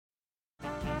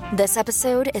This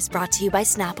episode is brought to you by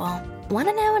Snapple. Want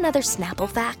to know another Snapple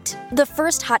fact? The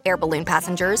first hot air balloon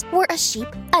passengers were a sheep,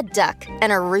 a duck,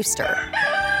 and a rooster.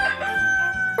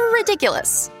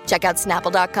 Ridiculous. Check out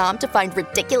Snapple.com to find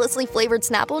ridiculously flavored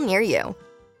Snapple near you.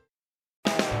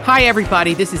 Hi,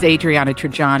 everybody. This is Adriana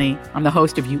Trajani. I'm the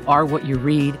host of You Are What You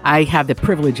Read. I have the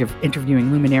privilege of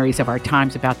interviewing luminaries of our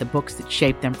times about the books that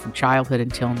shaped them from childhood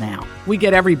until now. We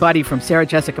get everybody from Sarah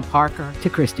Jessica Parker to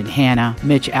Kristen Hanna,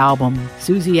 Mitch Albom,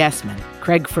 Susie Essman,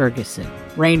 Craig Ferguson,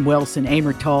 Rainn Wilson,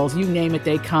 Amor Tolls, you name it,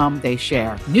 they come, they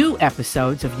share. New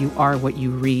episodes of You Are What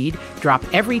You Read drop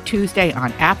every Tuesday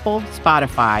on Apple,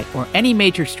 Spotify, or any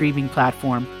major streaming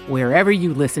platform wherever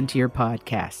you listen to your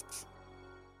podcasts.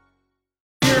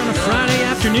 Here on a Friday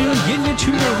afternoon, getting you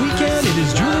to your weekend. It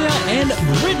is Julia and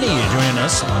Brittany joining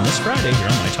us on this Friday here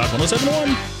on My Talk 1071.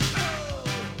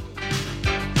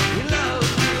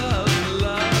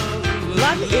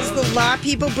 Love is the law,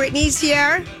 people. Brittany's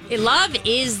here. Love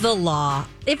is the law.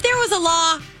 If there was a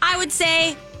law, I would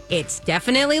say it's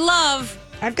definitely love.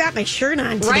 I've got my shirt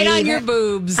on today. Right on your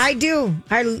boobs. I do.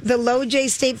 The Low J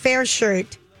State Fair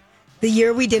shirt. The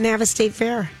year we didn't have a state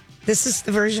fair. This is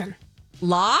the version.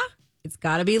 Law? It's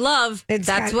got to be love.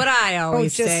 That's what I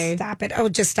always say. Just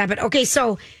stop it. Okay,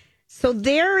 so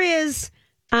there is.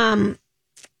 I'm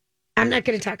not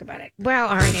going to talk about it. Well,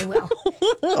 all right, I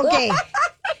will.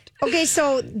 Okay,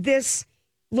 so this.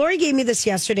 Lori gave me this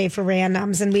yesterday for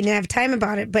randoms, and we didn't have time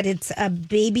about it, but it's a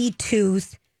baby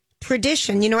tooth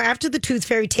tradition. You know, after the tooth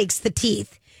fairy takes the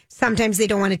teeth, sometimes they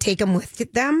don't want to take them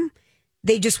with them.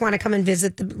 They just want to come and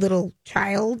visit the little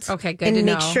child. Okay, good and to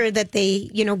make know. sure that they,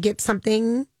 get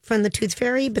something from the tooth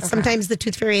fairy. But sometimes the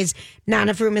tooth fairy has not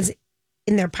enough room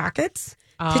in their pockets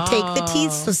to take the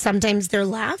teeth. So sometimes they're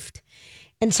left.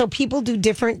 And so people do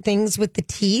different things with the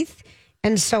teeth.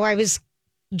 And so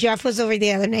Jeff was over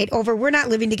the other night. We're not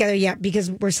living together yet because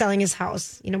we're selling his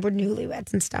house. We're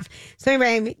newlyweds and stuff. So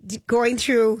anyway, I'm going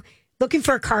through looking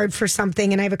for a card for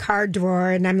something, and I have a card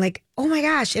drawer, and I'm like, oh my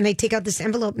gosh. And I take out this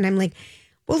envelope, and I'm like,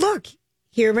 well, look,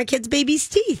 here are my kid's baby's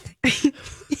teeth.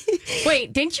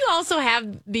 Wait, didn't you also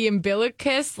have the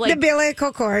umbilicus? The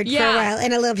umbilical cord for a while,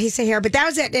 and a little piece of hair. But that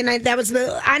was it. And that was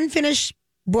the unfinished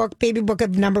baby book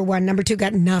of number one. Number two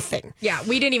got nothing. Yeah,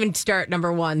 we didn't even start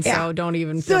number one, so don't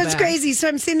even feel So it's bad. crazy. So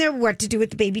I'm sitting there, what to do with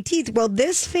the baby teeth? Well,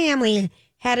 this family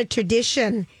had a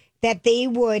tradition that they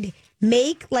would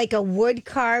make like a wood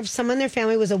carve. Someone in their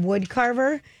family was a wood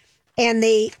carver, and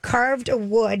they carved a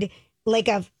wood like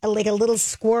a little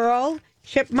squirrel,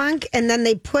 chipmunk, and then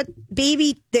they put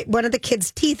one of the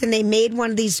kids' teeth, and they made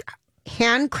one of these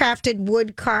handcrafted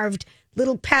wood carved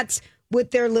little pets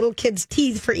with their little kids'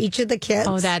 teeth for each of the kids.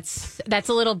 Oh, that's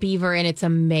a little beaver, and it's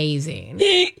amazing.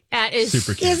 That is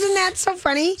super cute. Isn't that so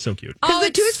funny? So cute. Because the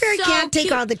it's tooth fairy so can't take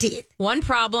cute. all the teeth. One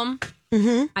problem.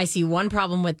 I see one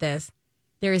problem with this.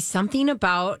 There is something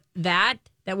about that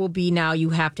will be now. You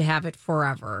have to have it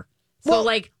forever. So,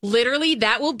 literally,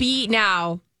 that will be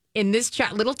now in this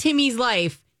little Timmy's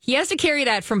life. He has to carry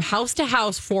that from house to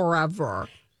house forever.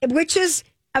 Which is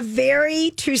a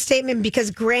very true statement because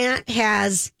Grant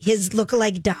has his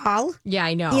lookalike doll. Yeah,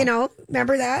 I know.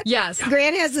 Remember that? Yes.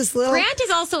 Grant has this little... Grant is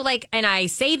also and I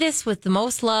say this with the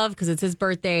most love because it's his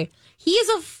birthday, he is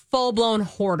a full-blown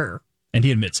hoarder. And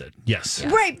he admits it. Yes.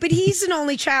 Right, but he's an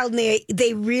only child, and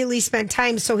they really spent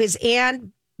time. So his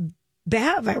aunt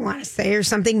Bev, I want to say, or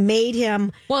something, made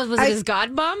him... Well, was it his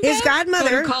godmom? His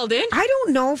godmother. Who called in? I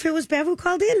don't know if it was Bev who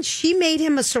called in. She made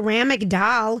him a ceramic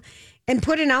doll and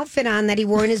put an outfit on that he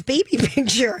wore in his baby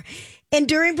picture. And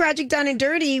during Project Down and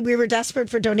Dirty, we were desperate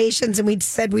for donations, and we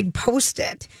said we'd post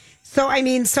it. So,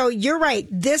 so you're right.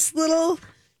 This little...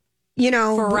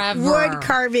 forever. Wood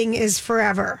carving is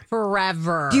forever.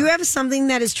 Forever. Do you have something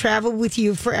that has traveled with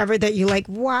you forever that you're like,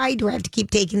 why do I have to keep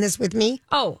taking this with me?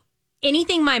 Oh,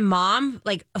 anything my mom,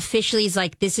 officially is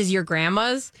like, this is your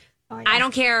grandma's. Oh, yeah. I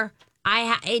don't care.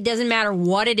 It doesn't matter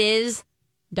what it is.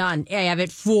 Done. I have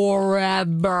it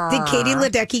forever. Did Katie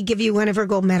Ledecky give you one of her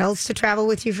gold medals to travel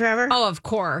with you forever? Oh, of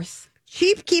course.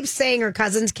 She keeps saying her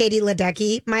cousin's Katie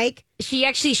Ledecky, Mike. She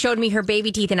actually showed me her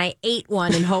baby teeth, and I ate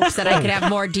one in hopes that I could have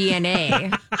more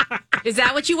DNA. Is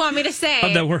that what you want me to say?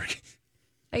 How'd that work?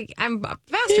 I'm a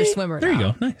faster swimmer There you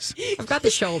now. go. Nice. I've got the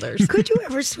shoulders. Could you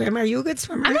ever swim? Are you a good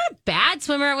swimmer? I'm not a bad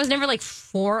swimmer. I was never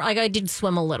I did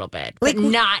swim a little bit, but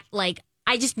not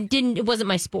I just didn't. It wasn't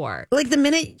my sport. The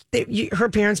minute that her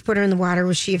parents put her in the water,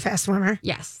 was she a fast swimmer?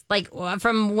 Yes.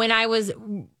 From when I was,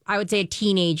 I would say a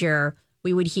teenager,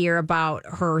 we would hear about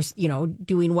her,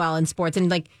 doing well in sports.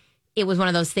 And it was one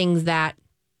of those things that,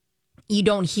 you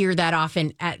don't hear that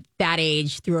often at that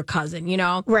age through a cousin, you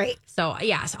know? Right. So,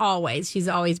 yes, always. She's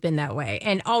always been that way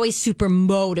and always super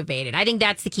motivated. I think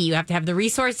that's the key. You have to have the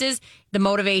resources, the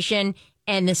motivation,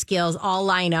 and the skills all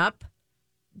line up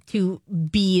to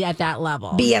be at that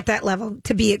level. Be at that level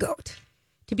to be a goat.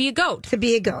 To be a goat. To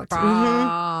be a goat.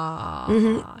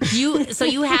 So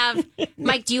you have,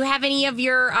 Mike, do you have any of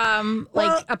your,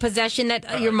 a possession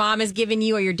that your mom has given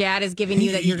you or your dad has given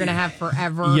you that you're going to have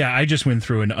forever? Yeah, I just went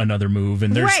through another move,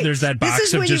 and there's that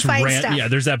box of just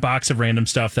there's that box of random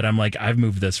stuff that I'm like, I've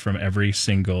moved this from every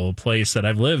single place that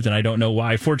I've lived, and I don't know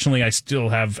why. Fortunately, I still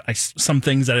have some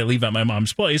things that I leave at my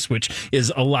mom's place, which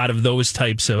is a lot of those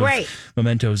types of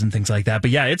mementos and things like that.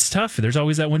 But yeah, it's tough. There's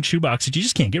always that one shoebox that you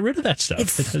just can't get rid of that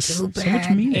stuff. It's so much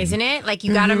meaning, isn't it? Like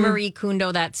you got to Marie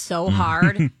Kondo that so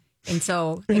hard, and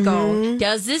so I go,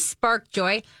 does this spark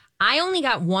joy? I only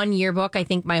got one yearbook, I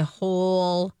think, my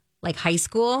whole high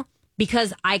school,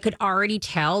 because I could already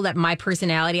tell that my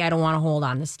personality, I don't want to hold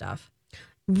on to stuff.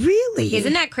 Really?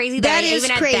 Isn't that crazy? That is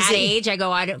even crazy. At that age, I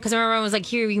go, I don't, because I remember I was like,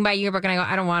 here, you can buy a yearbook, and I go,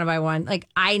 I don't want to buy one. Like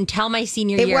until my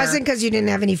senior year. It wasn't because you didn't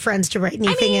have any friends to write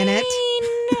anything in it.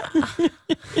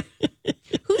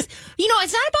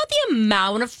 It's not about the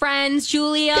amount of friends,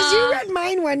 Julia. Because you read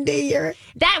mine one day here.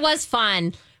 That was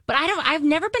fun. But I've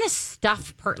never been a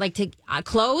stuff to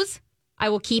clothes I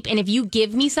will keep. And if you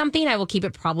give me something, I will keep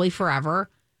it probably forever.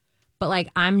 But I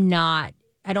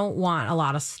don't want a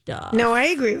lot of stuff. No, I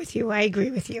agree with you.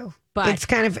 But it's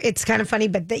kind of funny,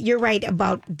 but you're right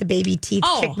about the baby teeth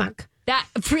chipmunk.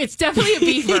 It's definitely a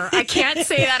beaver. I can't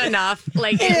say that enough.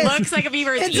 It looks like a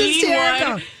beaver. It's eating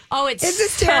hysterical. wood. Oh, it's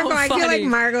hysterical. So I feel like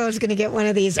Margot is going to get one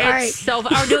of these. All right. So,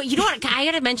 no, you know what? I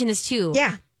got to mention this too.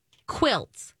 Yeah.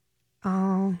 Quilts.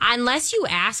 Oh. Unless you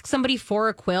ask somebody for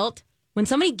a quilt, when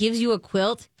somebody gives you a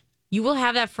quilt, you will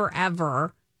have that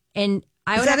forever. And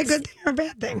is that a good thing or a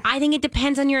bad thing? I think it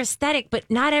depends on your aesthetic, but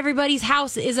not everybody's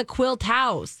house is a quilt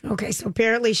house. Okay, so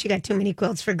apparently she got too many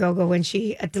quilts for Gogo when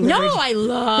she delivered. No, I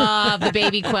love the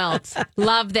baby quilts.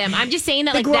 Love them. I'm just saying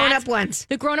that the grown-up ones.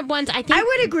 The grown-up ones, I think. I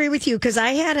would agree with you because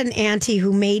I had an auntie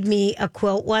who made me a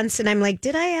quilt once, and I'm like,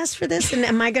 did I ask for this? And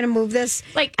am I going to move this?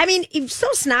 It's so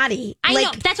snotty. I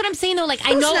know. That's what I'm saying, though.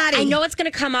 I know it's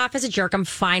going to come off as a jerk. I'm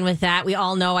fine with that. We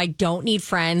all know I don't need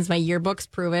friends. My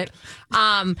yearbooks prove it.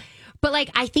 But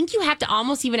I think you have to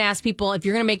almost even ask people if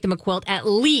you're going to make them a quilt, at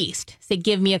least say,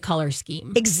 give me a color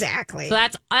scheme. Exactly. So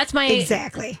that's my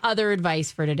other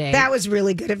advice for today. That was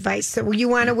really good advice. So you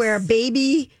want to wear a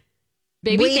baby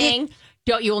thing.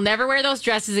 You will never wear those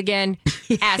dresses again.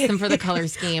 Ask them for the color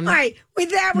scheme. All right. With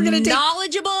that, we're going to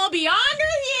knowledgeable beyond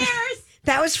our years.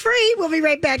 That was free. We'll be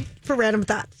right back for Random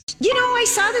Thoughts. I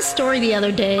saw this story the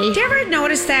other day. Did you ever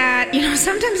notice that?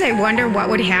 Sometimes I wonder what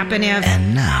would happen if...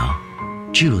 And now,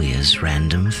 Julia's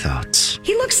Random Thoughts.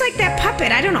 He looks like that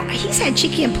puppet. I don't know. He's had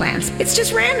cheeky implants. It's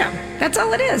just random. That's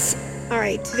all it is. All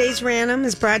right. Today's Random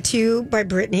is brought to you by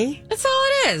Brittany. That's all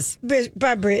it is.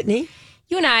 By Brittany.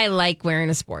 You and I like wearing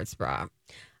a sports bra.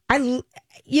 I've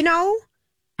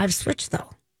switched, though.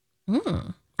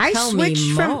 Tell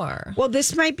me more. Well,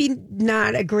 this might be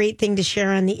not a great thing to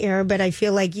share on the air, but I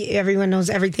feel like everyone knows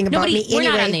everything about me anyway.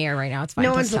 We're not on the air right now. It's fine.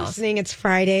 No one's listening. It's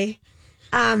Friday.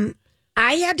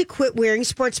 I had to quit wearing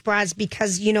sports bras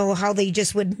because you know how they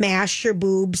just would mash your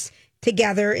boobs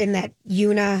together in that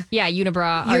unibrow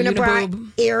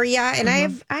area, and I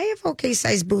have okay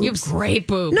sized boobs. You have great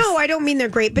boobs. No, I don't mean they're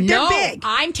great, but they're big.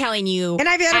 I'm telling you, and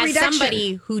I've had a reduction.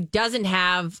 Somebody who doesn't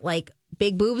have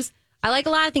big boobs, I like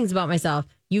a lot of things about myself.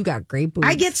 You got great boobs.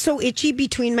 I get so itchy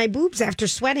between my boobs after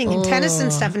sweating and tennis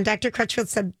and stuff. And Dr. Crutchfield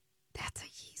said, that's a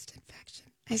yeast infection.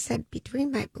 I said,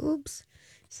 between my boobs?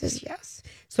 He says, yes.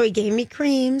 So he gave me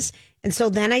creams. And so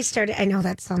then I started, I know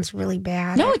that sounds really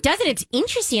bad. No, it doesn't. It's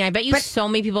interesting. I bet so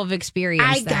many people have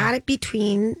experienced that. I got it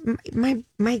between my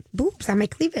boobs on my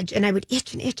cleavage. And I would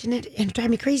itch and drive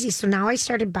me crazy. So now I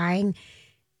started buying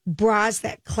bras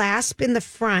that clasp in the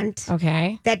front.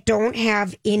 Okay. That don't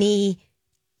have any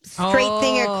straight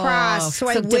thing across. So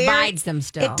it divides them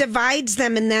still. It divides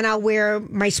them, and then I'll wear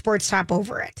my sports top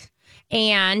over it.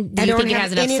 And do you think it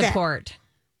has enough support?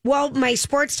 Well, my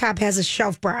sports top has a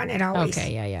shelf bra on it always.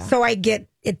 Okay, yeah. So I get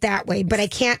it that way, but I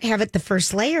can't have it the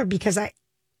first layer because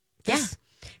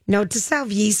note to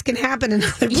self, yeast can happen in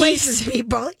other places,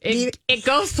 people. It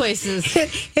goes places.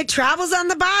 It travels on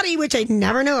the body, which I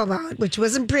never knew about, which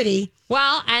wasn't pretty.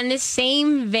 Well, and this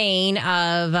same vein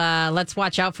of let's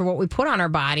watch out for what we put on our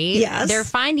body. Yes. They're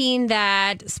finding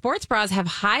that sports bras have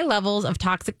high levels of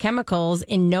toxic chemicals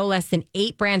in no less than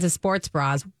 8 brands of sports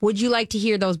bras. Would you like to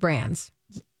hear those brands?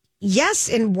 Yes,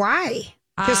 and why?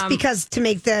 Just because to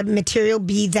make the material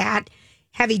be that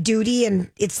heavy duty and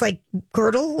it's like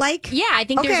girdle like? Yeah, I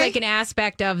think there's like an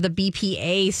aspect of the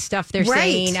BPA stuff they're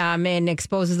saying and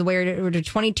exposes the wearer to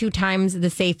 22 times the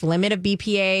safe limit of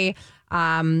BPA.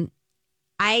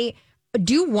 I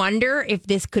do wonder if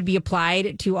this could be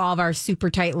applied to all of our super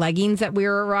tight leggings that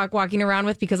we're walking around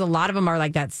with, because a lot of them are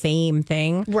like that same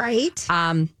thing. Right.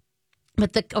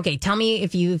 But tell me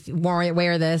if you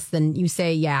wear this, then you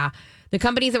say, yeah. The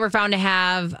companies that were found to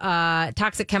have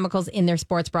toxic chemicals in their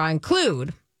sports bra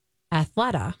include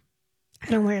Athleta. I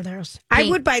don't wear those. Pink. I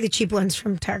would buy the cheap ones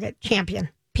from Target. Champion.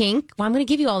 Pink. Well, I'm going to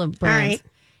give you all the brands. All right.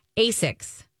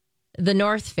 Asics, The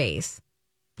North Face,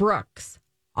 Brooks,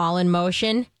 All in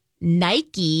Motion,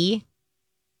 Nike.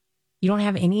 You don't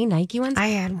have any Nike ones? I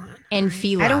had one. And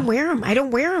Fila. I don't wear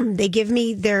them. They give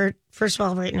me their, first of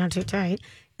all, right now too tight.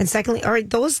 And secondly, all right,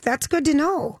 that's good to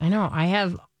know. I know. I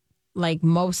have like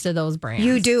most of those brands.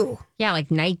 You do? Yeah,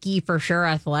 like Nike for sure,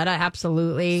 Athleta,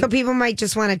 absolutely. So people might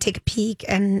just want to take a peek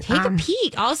and take a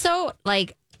peek. Also,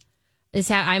 like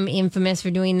I'm infamous for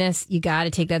doing this. You got to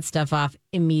take that stuff off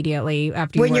immediately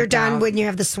after you when you're done. Out. When you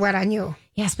have the sweat on you.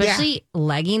 Yeah, especially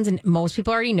leggings, and most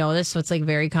people already know this, so it's like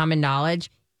very common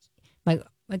knowledge. Like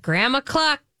Grandma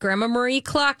Marie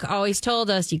Cluck always told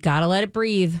us, you got to let it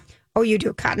breathe. Oh, you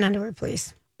do. Cotton underwear,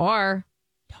 please. Or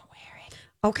don't wear it.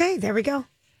 Okay, there we go.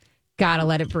 Gotta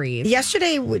let it breathe.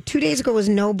 Yesterday, 2 days ago, was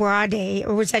no bra day.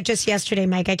 Or was that just yesterday,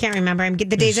 Mike? I can't remember. The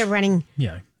days are running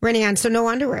on. So no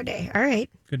underwear day. All right.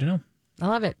 Good to know. I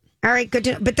love it. All right, good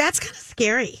to know. But that's kind of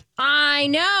scary. I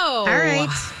know. All right.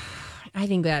 I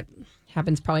think that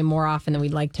happens probably more often than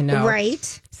we'd like to know.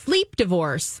 Right. Sleep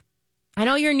divorce. I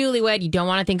know you're newlywed. You don't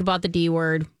want to think about the D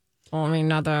word. Oh, I mean,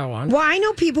 not that one. Well, I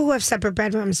know people who have separate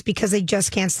bedrooms because they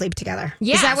just can't sleep together.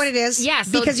 Yes. Is that what it is? Yes.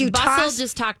 So because Bustle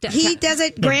just talked to... He does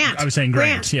it, Grant. I was saying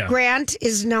Grant, yeah. Grant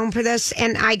is known for this,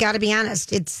 and I got to be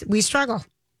honest, we struggle.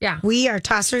 Yeah. We are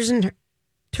tossers and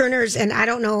turners, and I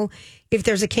don't know if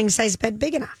there's a king-size bed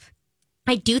big enough.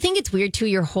 I do think it's weird, too,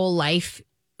 your whole life.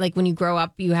 Like, when you grow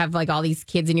up, you have, like, all these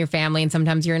kids in your family, and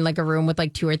sometimes you're in, like, a room with,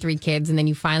 like, 2 or 3 kids, and then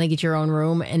you finally get your own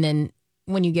room, and then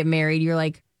when you get married, you're,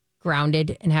 like,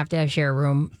 grounded and have to share a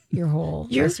room your whole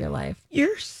rest of your life.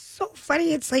 You're so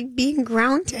funny. It's like being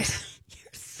grounded.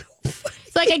 You're so funny.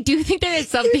 So, like, I do think there is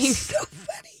something... You're so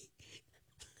funny.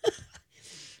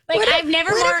 Like, I've never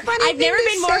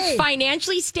been more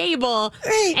financially stable,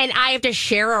 and I have to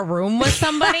share a room with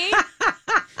somebody.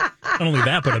 Not only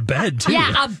that, but a bed, too.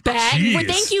 Yeah, a bed. Well,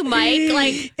 thank you, Mike.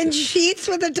 Like, and sheets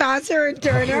with a tosser and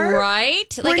turner.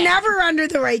 Right? We're never under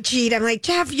the right sheet. I'm like,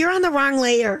 Jeff, you're on the wrong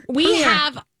layer. We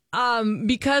have...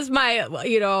 because my,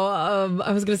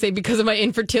 I was going to say because of my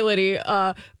infertility,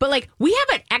 but like we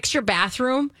have an extra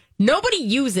bathroom nobody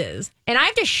uses, and I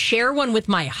have to share one with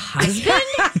my husband?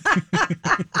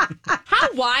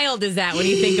 How wild is that when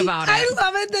you think about it? I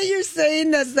love it that you're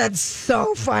saying this. That's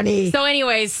so funny. So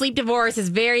anyways, sleep divorce is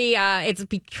very, it's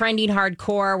trending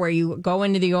hardcore where you go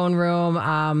into the own room.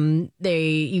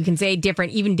 You can say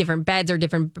different beds or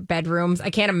different bedrooms. I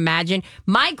can't imagine.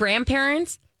 My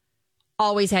grandparents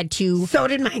always had two. So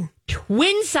did mine.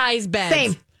 Twin size beds.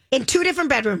 Same. In 2 different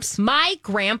bedrooms. My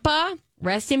grandpa,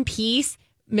 rest in peace,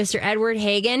 Mr. Edward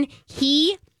Hagen,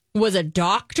 he was a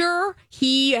doctor.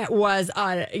 He was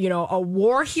a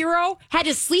war hero. Had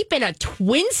to sleep in a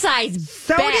twin size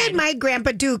bed. So did my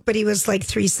grandpa Duke, but he was like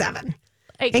 3'7".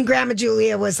 And Grandma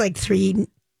Julia was like 3'9".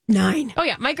 Oh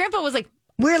yeah, my grandpa was like,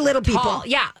 we're little people. Tall.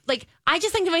 Yeah, like I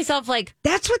just think to myself like,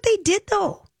 that's what they did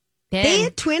though. They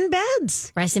had twin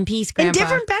beds. Rest in peace, Grandpa. In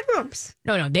different bedrooms.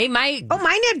 No, they might. Oh,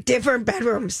 mine have different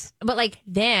bedrooms. But like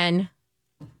then,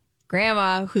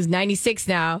 Grandma, who's 96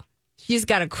 now, she's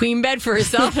got a queen bed for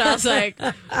herself. And I was like,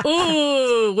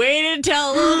 ooh, waited to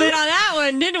tell a little bit on that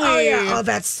one, didn't we? Oh, yeah. Oh,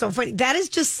 that's so funny. That is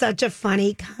just such a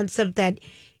funny concept that,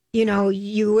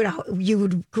 you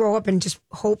would grow up and just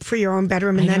hope for your own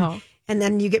bedroom. And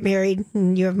then you get married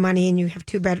and you have money and you have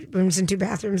 2 bedrooms and 2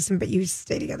 bathrooms, but you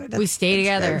stay together. We stay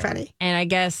together. Very funny. And I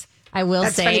guess I will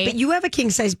That's say. Funny, but you have a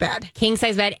king-size bed.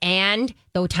 King-size bed and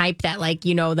the type that like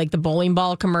the bowling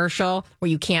ball commercial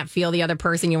where you can't feel the other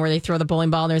person, where they throw the bowling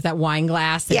ball and there's that wine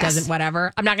glass that doesn't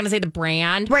whatever. I'm not going to say the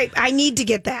brand. Right. I need to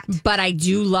get that. But I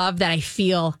do love that I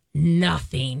feel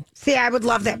nothing. See, I would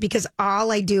love that because all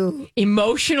I do.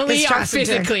 Emotionally or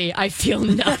physically, I feel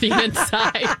nothing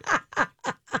inside.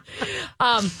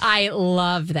 I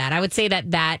love that. I would say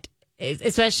that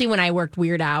especially when I worked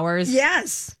weird hours.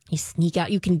 Yes. You sneak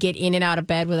out. You can get in and out of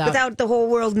bed without the whole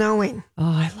world knowing. Oh,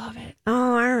 I love it.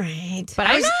 Oh, all right. But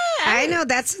I know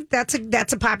that's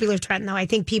a popular trend though. I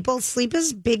think sleep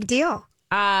is a big deal.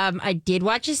 I did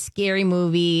watch a scary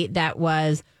movie that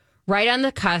was right on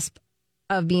the cusp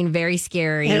of being very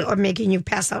scary. Or making you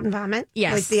pass out and vomit?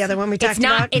 Yes. Like the other one we talked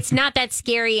about? It's not that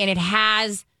scary, and it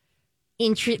has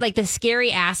like the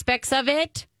scary aspects of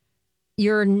it.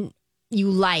 You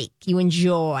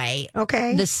enjoy.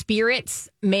 Okay. The spirits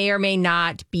may or may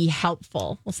not be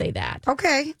helpful. We'll say that.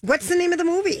 Okay. What's the name of the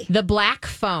movie? The Black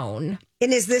Phone.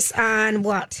 And is this on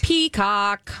what?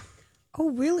 Peacock.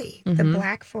 Oh, really? The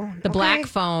Black Phone. The Black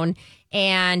Phone.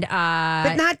 And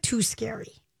but not too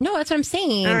scary. No, that's what I'm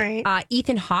saying. All right.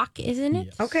 Ethan Hawke is in it.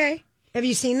 Yes. Okay. Have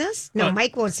you seen this? No,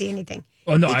 Mike won't see anything.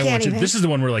 Oh, no, I want to. This is the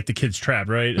one where, like, the kid's trapped,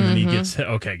 right? And then he gets...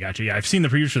 Okay, gotcha. Yeah, I've seen the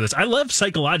previews for this. I love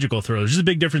psychological thrillers. There's a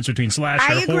big difference between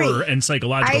slasher, horror, and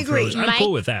psychological thrillers. I'm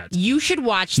cool with that. You should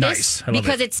watch this. Nice. I love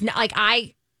because it's like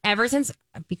ever since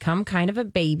I've become kind of a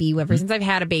baby, ever since I've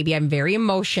had a baby, I'm very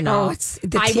emotional. Oh, it's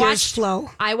the tears flow.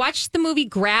 I watched the movie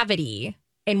Gravity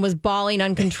and was bawling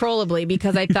uncontrollably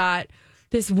because I thought,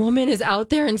 this woman is out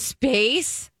there in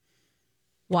space?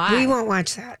 Why? We won't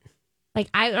watch that. Like,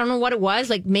 I don't know what it was.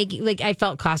 Like, I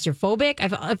felt claustrophobic.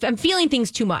 I'm feeling things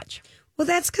too much. Well,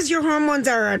 that's because your hormones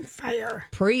are on fire.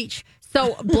 Preach.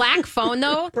 So, Black Phone,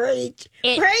 though. Preach,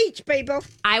 people.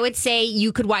 I would say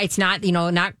you could watch. It's not,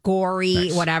 not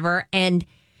gory, whatever. And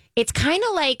it's kind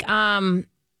of like,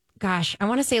 gosh, I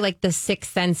want to say like The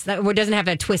Sixth Sense. That it doesn't have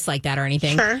a twist like that or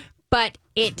anything. Sure. But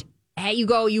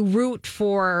you root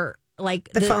for like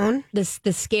the phone.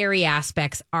 The scary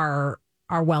aspects are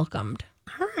welcomed.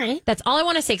 All right. That's all I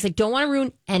want to say because I don't want to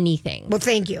ruin anything. Well,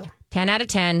 thank you. 10 out of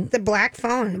 10. The Black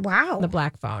Phone. Wow. The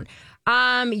Black Phone.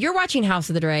 You're watching House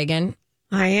of the Dragon.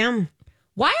 I am.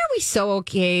 Why are we so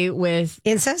okay with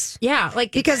incest? Yeah,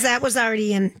 like because that was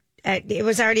already in. It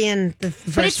was already in the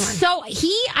first one.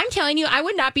 I'm telling you, I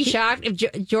would not be shocked if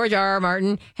George R.R.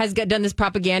 Martin has done this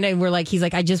propaganda and he's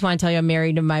like, I just want to tell you I'm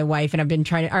married to my wife and I've been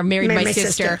married to my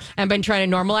sister. And I've been trying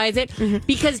to normalize it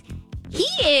because he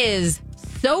is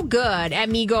so good at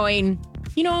me going,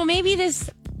 maybe this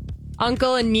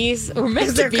uncle and niece were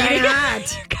meant to be kind of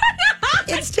hot.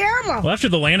 It's terrible. Well, after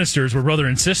the Lannisters were brother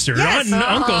and sister, yes. not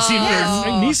uncle.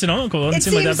 Niece and uncle doesn't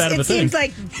seem like that bad of a thing. It seems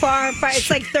like it's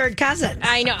like third cousin.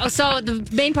 I know. So the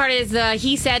main part is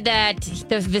he said that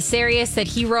the Viserys that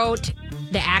he wrote,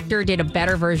 the actor did a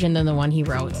better version than the one he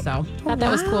wrote. So I thought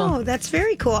that was cool. Oh, that's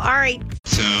very cool. All right.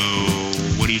 So,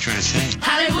 what are you trying to say?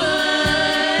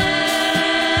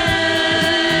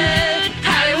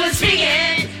 Hollywood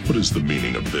speaking. What is the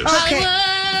meaning of this? Okay.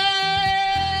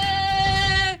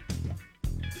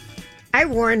 I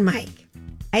warned Mike.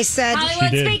 I said,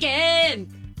 Hollywood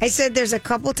speaking. I said, there's a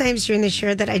couple times during this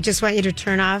year that I just want you to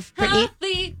turn off.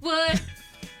 Hollywood.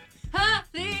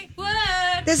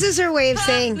 This is her way of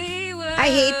saying, I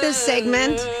hate this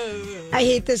segment. I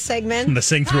hate this segment. And to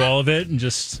sing through all of it and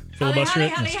just filibuster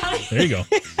it. There you go.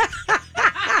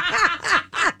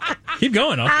 Keep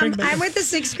going. I'm with the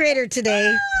sixth grader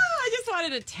today. I just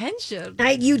wanted attention.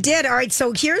 You did. All right.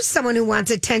 So here's someone who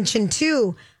wants attention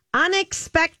too.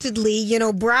 Unexpectedly,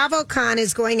 BravoCon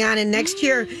is going on, and next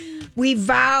year we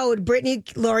vowed, Brittany,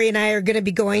 Lori, and I are going to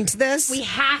be going to this. We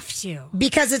have to.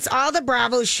 Because it's all the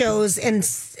Bravo shows, and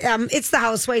it's the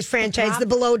Housewives franchise, the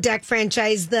Below Deck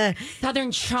franchise, the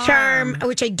Southern Charm,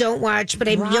 which I don't watch, but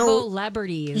I know. Bravo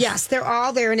Celebrities. Yes, they're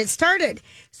all there, and it started.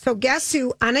 So guess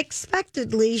who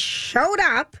unexpectedly showed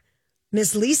up?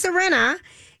 Miss Lisa Rinna,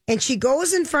 and she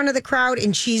goes in front of the crowd,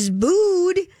 and she's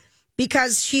booed.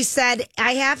 Because she said,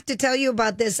 I have to tell you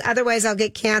about this, otherwise I'll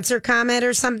get cancer comment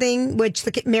or something, which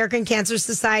the American Cancer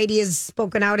Society has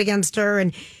spoken out against her.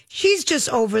 And she's just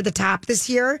over the top this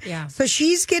year. Yeah. So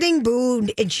she's getting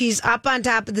booed and she's up on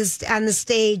top of this on the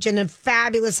stage in a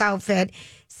fabulous outfit.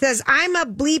 Says, I'm a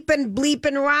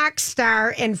bleeping rock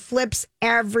star and flips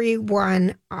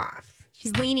everyone off.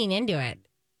 She's leaning into it.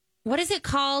 What is it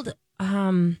called?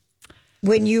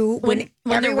 When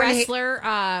the wrestler,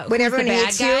 when everyone the bad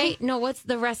hates guy? you? No, what's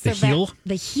the wrestler? The heel?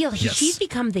 The heel. Yes. She's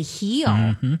become the heel.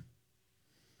 Mm-hmm.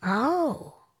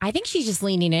 Oh. I think she's just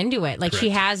leaning into it. Like, Correct.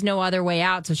 she has no other way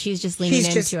out, so she's just leaning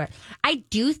into it. I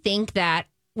do think that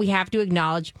we have to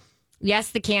acknowledge,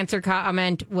 yes, the cancer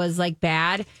comment was, like,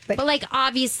 bad. But like,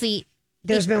 obviously...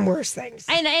 There's been worse things.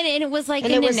 And it was like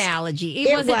an analogy.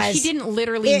 It wasn't. She didn't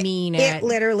literally mean it. It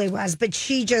literally was. But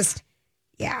she just...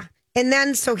 Yeah. And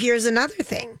then, so here's another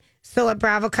thing. So at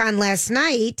BravoCon last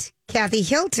night, Kathy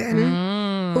Hilton,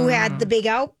 who had the big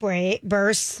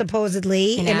burst,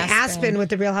 supposedly, in Aspen with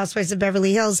the Real Housewives of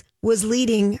Beverly Hills, was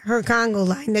leading her Congo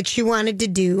line that she wanted to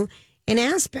do in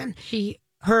Aspen.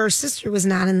 Her sister was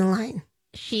not in the line.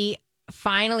 She's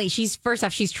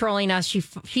trolling us.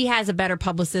 She has a better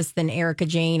publicist than Erica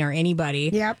Jane or anybody.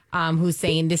 Yep. Who's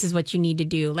saying this is what you need to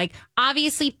do. Like,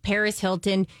 obviously, Paris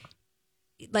Hilton...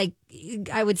 like,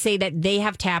 I would say that they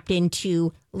have tapped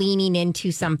into leaning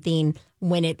into something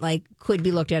when it like could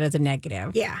be looked at as a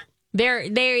negative. Yeah.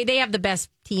 They have the best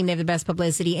team, they have the best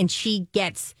publicity, and she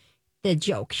gets the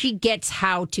joke. She gets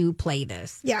how to play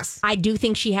this. Yes. I do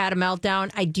think she had a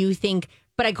meltdown. I do think,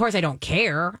 but of course I don't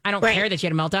care. I don't care that she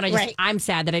had a meltdown. I'm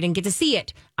sad that I didn't get to see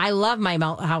it. I love my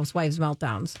housewives'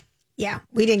 meltdowns. Yeah,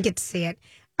 we didn't get to see it.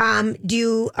 All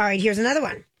right, here's another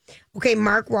one. Okay,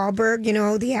 Mark Wahlberg, you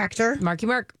know, the actor. Marky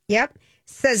Mark. Yep.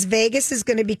 Says Vegas is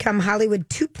going to become Hollywood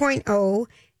 2.0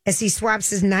 as he swaps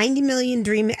his $90 million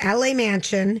dream LA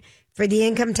mansion for the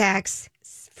income tax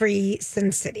free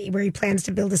Sin City, where he plans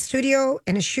to build a studio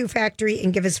and a shoe factory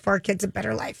and give his 4 kids a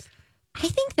better life. I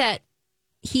think that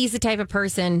he's the type of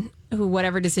person who,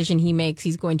 whatever decision he makes,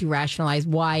 he's going to rationalize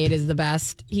why it is the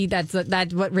best.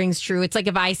 That's what rings true. It's like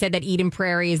if I said that Eden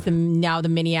Prairie is now the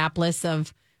Minneapolis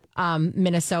of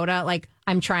Minnesota. Like,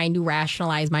 I'm trying to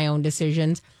rationalize my own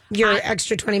decisions. Your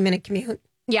extra 20-minute commute.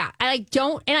 Yeah, I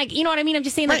don't, and like, you know what I mean? I'm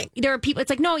just saying, like, there are people, it's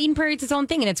like, no, Eden Prairie is its own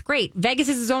thing and it's great. Vegas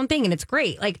is its own thing and it's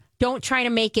great. Like, don't try to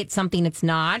make it something it's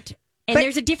not. And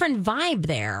there's a different vibe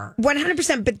there.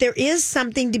 100%. But there is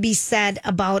something to be said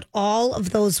about all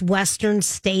of those Western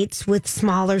states with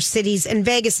smaller cities. And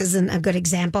Vegas isn't a good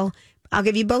example. I'll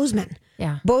give you Bozeman.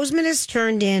 Yeah. Bozeman has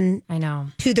turned in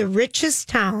to the richest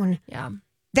town. Yeah.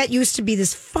 That used to be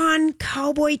this fun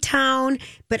cowboy town,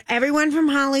 but everyone from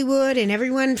Hollywood and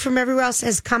everyone from everywhere else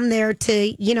has come there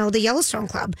to, you know, the Yellowstone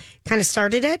Club kind of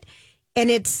started it. And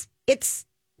it's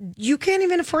you can't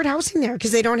even afford housing there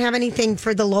because they don't have anything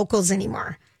for the locals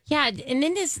anymore. Yeah. And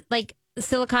then this, like,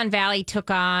 Silicon Valley took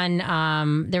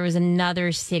on, there was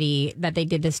another city that they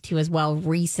did this to as well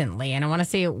recently. And I want to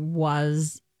say it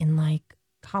was in like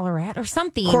Colorado or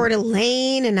something. Coeur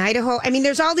d'Alene and Idaho. I mean,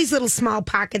 there's all these little small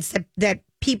pockets that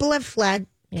people have fled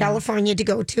California to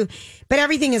go to, but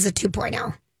everything is a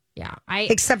 2.0. Yeah.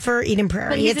 Except for Eden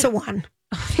Prairie. It's a 1.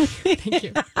 Thank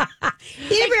you.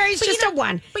 Eden Prairie is just a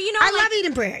 1. But you know, I love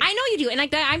Eden Prairie. I know you do. And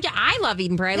like that, I love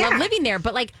Eden Prairie. I love living there.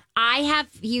 But like, I have,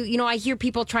 you know, I hear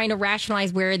people trying to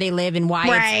rationalize where they live and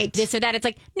why it's this or that. It's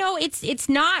like, no, it's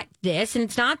not this and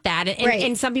it's not that.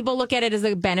 And some people look at it as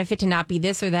a benefit to not be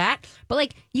this or that. But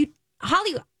like,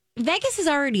 Hollywood, Vegas is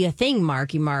already a thing,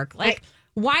 Marky Mark. Like,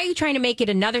 why are you trying to make it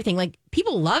another thing? Like,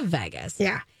 people love Vegas.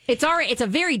 Yeah. It's a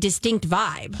very distinct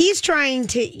vibe. He's trying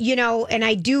to, you know, and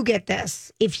I do get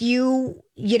this. If you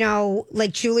know,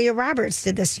 like Julia Roberts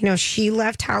did this, you know, she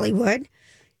left Hollywood,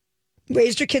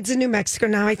 raised her kids in New Mexico.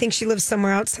 Now I think she lives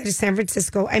somewhere outside of San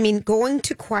Francisco. I mean, going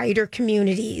to quieter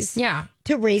communities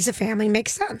to raise a family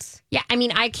makes sense. Yeah, I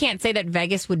mean, I can't say that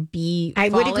Vegas would be. I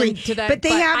would agree to that, but they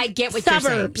have I get what suburbs.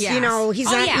 You're saying. Yes. You know,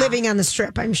 he's not living on the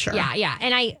Strip, I'm sure. Yeah,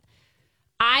 and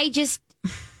I just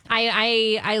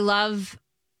I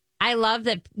love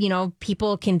that, you know,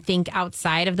 people can think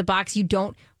outside of the box.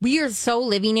 We are so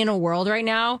living in a world right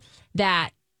now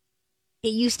that it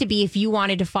used to be if you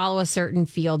wanted to follow a certain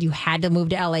field, you had to move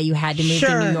to LA, you had to move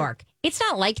to New York. It's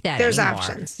not like that There's anymore.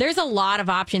 options. There's a lot of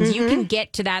options. Mm-hmm. You can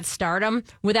get to that stardom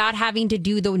without having to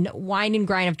do the wine and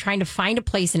grind of trying to find a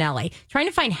place in LA, trying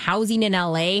to find housing in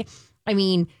LA. I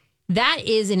mean, that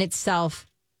is in itself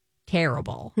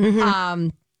terrible. Mm-hmm.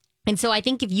 And so I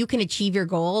think if you can achieve your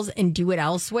goals and do it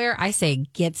elsewhere, I say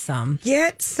get some.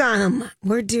 Get some.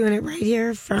 We're doing it right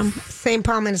here from St.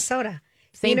 Paul, Minnesota.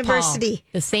 University.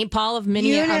 The St. Paul of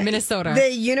Minnesota.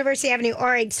 The University Avenue. All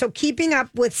right. So keeping up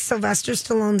with Sylvester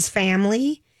Stallone's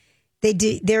family, they're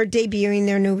debuting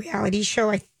their new reality show,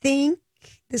 I think,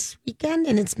 this weekend.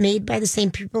 And it's made by the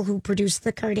same people who produced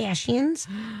The Kardashians.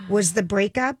 Was the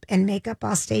breakup and makeup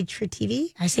all staged for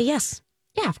TV? I say yes.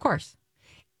 Yeah, of course.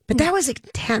 But that was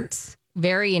intense.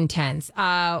 Very intense.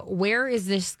 Where is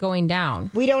this going down?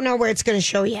 We don't know where it's going to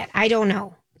show yet. I don't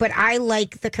know. But I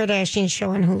like The Kardashians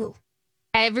show on Hulu.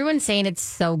 Everyone's saying it's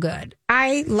so good.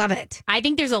 I love it. I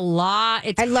think there's a lot.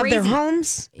 I love their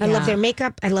homes. Yeah. I love their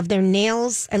makeup. I love their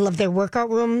nails. I love their workout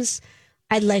rooms.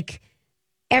 I like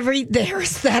their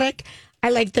aesthetic. I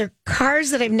like their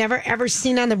cars that I've never, ever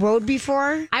seen on the road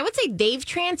before. I would say they've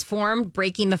transformed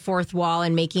breaking the fourth wall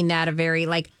and making that a very,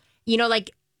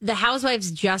 the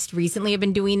Housewives just recently have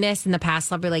been doing this in the past,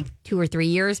 probably 2 or 3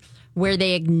 years, where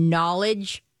they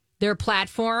acknowledge their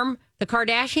platform. The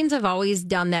Kardashians have always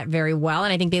done that very well,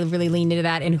 and I think they really leaned into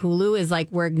that. And Hulu is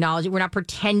we're acknowledging, we're not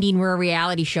pretending we're a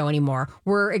reality show anymore.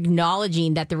 We're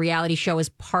acknowledging that the reality show is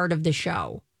part of the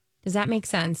show. Does that make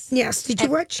sense? Yes. Did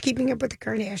you watch Keeping Up with the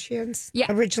Kardashians? Yeah.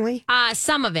 Originally?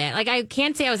 Some of it. I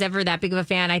can't say I was ever that big of a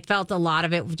fan. I felt a lot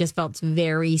of it just felt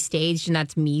very staged, and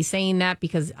that's me saying that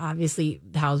because obviously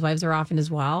the Housewives are often as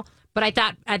well. But I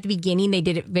thought at the beginning they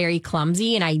did it very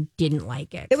clumsy, and I didn't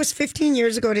like it. It was 15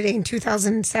 years ago today in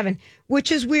 2007,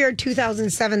 which is weird.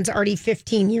 2007's already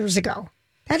 15 years ago.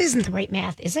 That isn't the right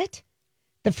math, is it?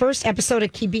 The first episode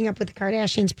of Keeping Up with the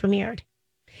Kardashians premiered.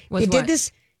 They did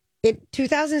this in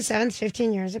 2007,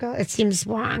 15 years ago. It seems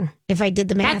wrong if I did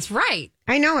the math. That's right.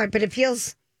 I know it, but it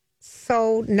feels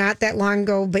so not that long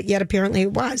ago, but yet apparently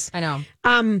it was. I know.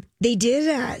 They did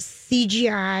a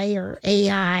CGI or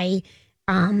AI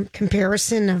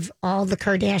comparison of all the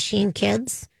Kardashian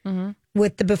kids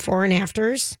with the before and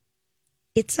afters.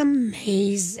 It's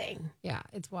amazing. Yeah,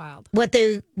 it's wild. What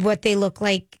they look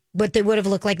like, what they would have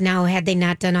looked like now had they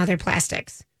not done other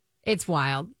plastics. It's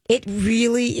wild. It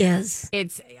really is.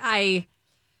 It's on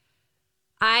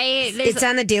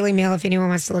the Daily Mail if anyone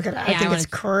wants to look at it. I think it's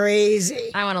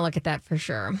crazy. I want to look at that for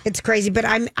sure. It's crazy, but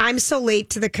I'm so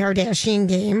late to the Kardashian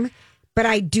game. But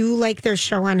I do like their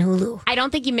show on Hulu. I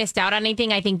don't think you missed out on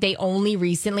anything. I think they only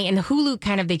recently, and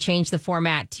Hulu they changed the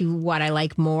format to what I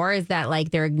like more is that like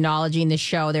they're acknowledging the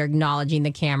show, they're acknowledging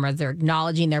the cameras, they're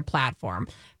acknowledging their platform.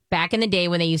 Back in the day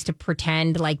when they used to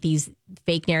pretend like these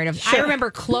fake narratives. Sure. I remember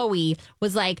Khloe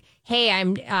was like, hey,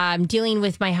 I'm dealing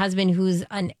with my husband who's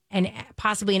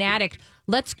possibly an addict.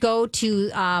 Let's go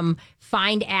to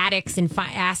find addicts and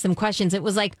ask them questions. It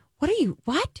was like,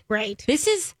 what? Right. This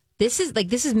is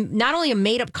not only a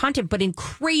made up content, but a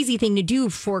crazy thing to do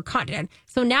for content.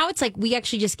 So now it's like we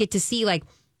actually just get to see like,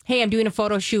 hey, I'm doing a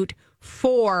photo shoot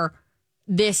for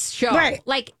this show. Right.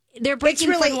 Like they're breaking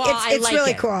the law. It's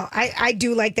really cool. I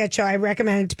do like that show. I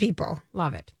recommend it to people.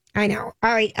 Love it. I know.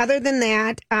 All right. Other than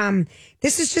that,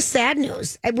 this is just sad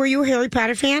news. Were you a Harry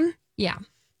Potter fan? Yeah.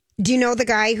 Do you know the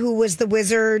guy who was the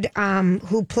wizard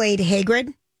who played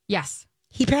Hagrid? Yes.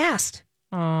 He passed.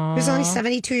 Aww. He was only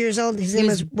 72 years old. His name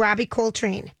was Robbie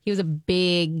Coltrane. He was a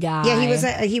big guy.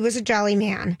 Yeah, he was a jolly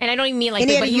man. And I don't even mean like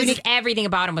that, but he was everything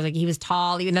about him was like he was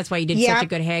tall, even that's why he did such a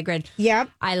good Hagrid.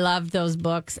 Yep. I loved those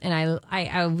books, and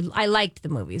I liked the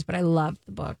movies, but I loved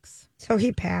the books. So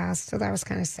he passed. So that was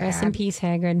kind of sad. Rest in peace,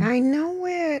 Hagrid. I know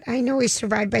it. I know he's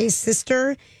survived by his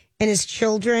sister and his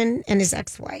children and his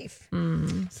ex-wife.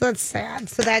 So that's sad.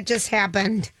 So that just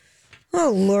happened.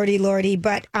 Oh, lordy.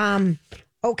 But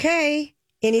okay.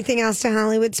 Anything else to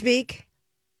Hollywood speak?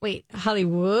 Wait,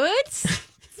 Hollywood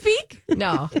speak?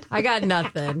 No, I got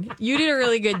nothing. You did a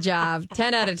really good job.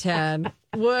 10 out of 10.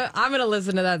 I'm going to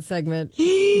listen to that segment.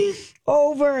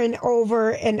 Over and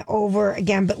over and over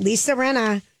again. But Lisa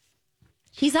Rinna.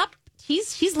 She's up.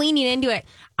 She's leaning into it.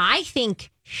 I think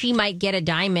she might get a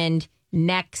diamond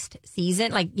next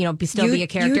season. Like, still be a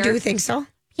character. You do think so?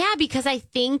 Yeah, because I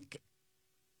think...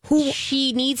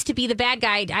 she needs to be the bad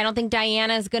guy. I don't think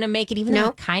Diana is going to make it, even though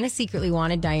I kind of secretly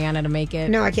wanted Diana to make it.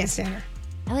 No, I can't stand her.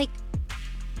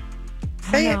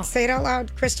 Say it out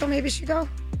loud. Crystal maybe should go?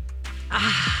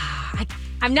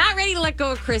 I'm not ready to let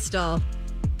go of Crystal.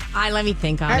 Let me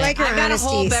think on it. I like her I've got honesties. a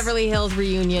whole Beverly Hills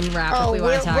reunion wrap up we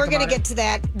want to talk about. We're going to get to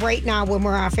that right now when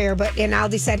we're off air, and I'll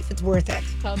decide if it's worth it.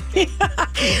 All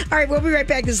right, we'll be right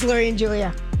back. This is Lori and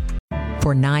Julia.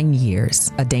 For 9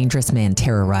 years, a dangerous man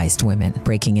terrorized women,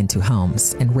 breaking into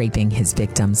homes and raping his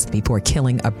victims before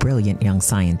killing a brilliant young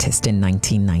scientist in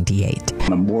 1998.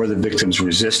 The more the victims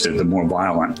resisted, the more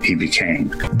violent he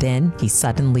became. Then he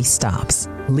suddenly stops,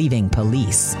 leaving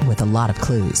police with a lot of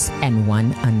clues and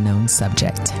one unknown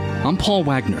subject. I'm Paul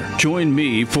Wagner. Join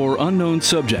me for Unknown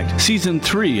Subject, Season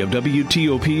 3 of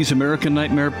WTOP's American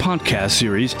Nightmare podcast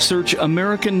series. Search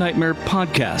American Nightmare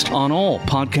Podcast on all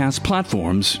podcast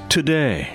platforms today.